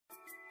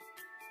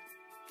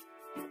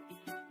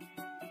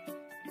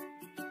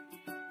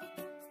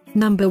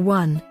Number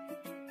 1.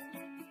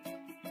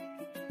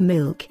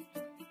 Milk.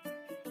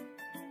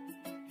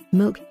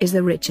 Milk is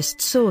the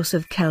richest source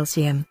of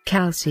calcium.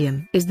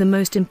 Calcium is the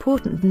most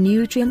important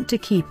nutrient to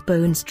keep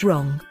bones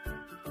strong.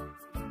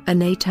 An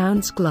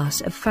 8-ounce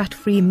glass of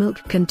fat-free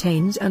milk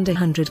contains under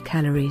 100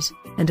 calories,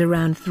 and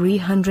around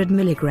 300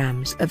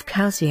 milligrams of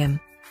calcium.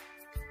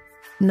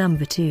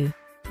 Number 2.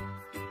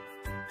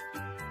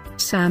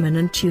 Salmon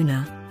and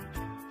tuna.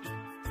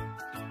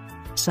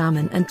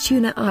 Salmon and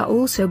tuna are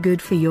also good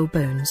for your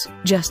bones.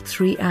 Just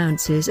 3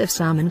 ounces of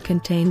salmon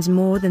contains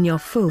more than your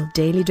full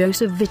daily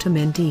dose of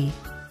vitamin D.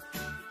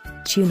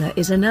 Tuna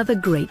is another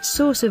great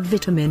source of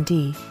vitamin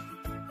D.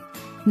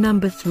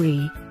 Number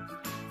 3.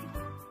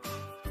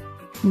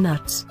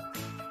 Nuts.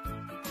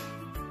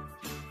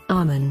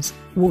 Almonds,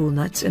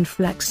 walnuts and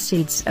flax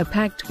seeds are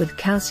packed with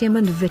calcium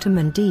and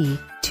vitamin D,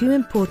 2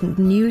 important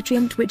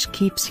nutrients which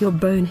keeps your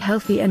bone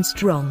healthy and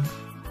strong.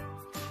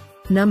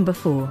 Number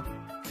 4.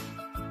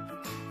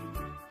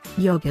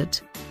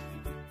 Yogurt.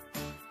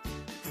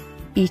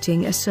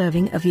 Eating a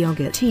serving of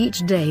yogurt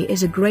each day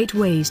is a great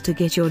way to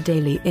get your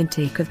daily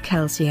intake of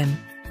calcium.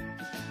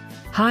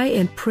 High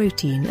in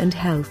protein and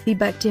healthy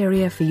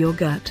bacteria for your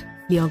gut,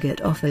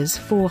 yogurt offers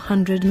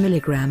 400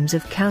 milligrams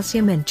of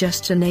calcium in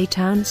just an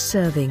 8-ounce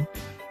serving.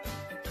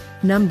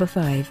 Number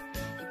 5.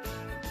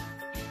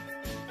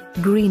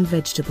 Green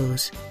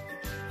vegetables.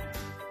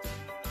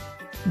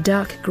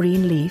 Dark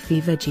green leafy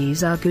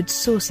veggies are good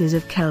sources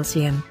of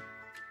calcium.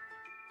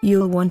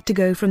 You'll want to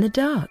go from the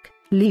dark,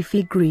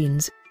 leafy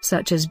greens,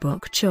 such as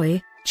bok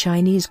choy,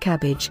 Chinese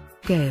cabbage,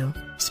 kale,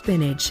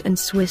 spinach and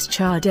Swiss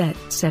chard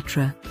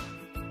etc.